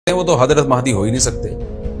वो तो हजरत महदी हो ही नहीं सकते।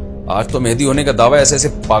 आज तो मेहदी होने का दावा ऐसे ऐसे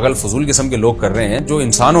पागल फजूल किस्म के लोग कर रहे हैं जो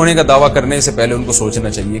इंसान होने का दावा करने से पहले उनको सोचना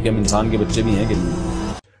चाहिए कि हम इंसान के बच्चे भी हैं कि नहीं।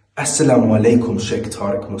 अस्सलामु अलैकुम शेख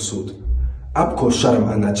तारिक मसूद, आपको शर्म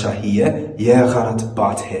आना चाहिए, यह गलत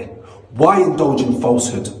बात है। Why indulge in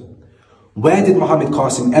falsehood? Where did Muhammad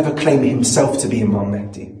Qasim ever claim himself to be Imam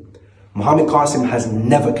Mahdi? Muhammad Qasim has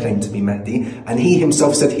never claimed to be Mahdi, and he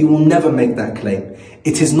himself said he will never make that claim.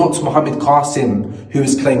 It is not Muhammad Qasim who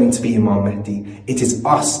is claiming to be Imam Mahdi. It is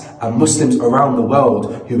us and Muslims around the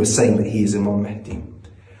world who are saying that he is Imam Mahdi.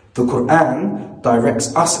 The Quran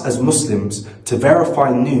directs us as Muslims to verify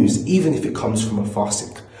news even if it comes from a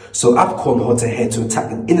fasiq. So आपको नहीं है to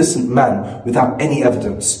attack an innocent man without any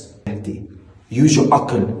evidence. Mahdi, use your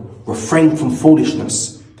aql, refrain from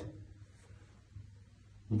foolishness.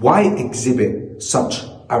 Why exhibit such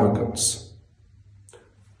arrogance?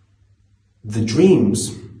 The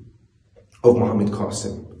dreams of Muhammad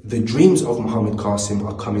Qasim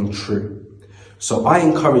are coming true. So I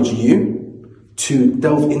encourage you to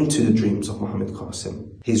delve into the dreams of Muhammad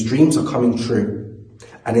Qasim. His dreams are coming true.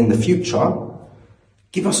 And in the future,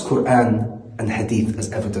 give us Quran and hadith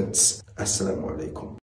as evidence. Assalamu alaikum.